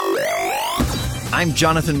I'm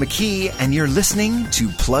Jonathan McKee, and you're listening to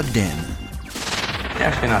Plugged In. It's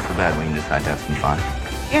actually not so bad when you decide to have some fun.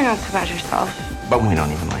 You're not so bad yourself. But we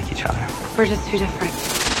don't even like each other. We're just too different.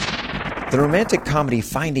 The romantic comedy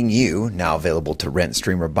Finding You, now available to rent,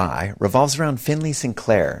 stream, or buy, revolves around Finley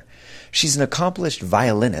Sinclair. She's an accomplished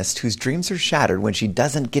violinist whose dreams are shattered when she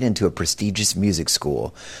doesn't get into a prestigious music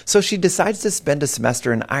school, so she decides to spend a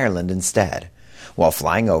semester in Ireland instead. While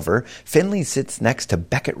flying over, Finley sits next to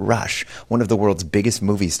Beckett Rush, one of the world's biggest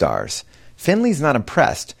movie stars. Finley's not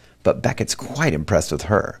impressed, but Beckett's quite impressed with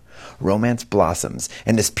her. Romance blossoms,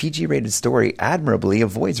 and this PG-rated story admirably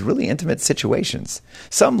avoids really intimate situations.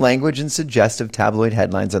 Some language and suggestive tabloid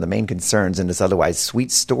headlines are the main concerns in this otherwise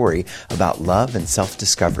sweet story about love and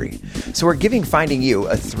self-discovery. So we're giving Finding You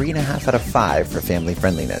a 3.5 out of 5 for family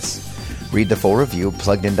friendliness. Read the full review at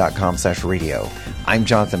pluggedin.com/radio. I'm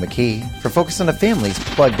Jonathan McKee for Focus on the Family's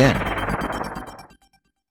Plugged In.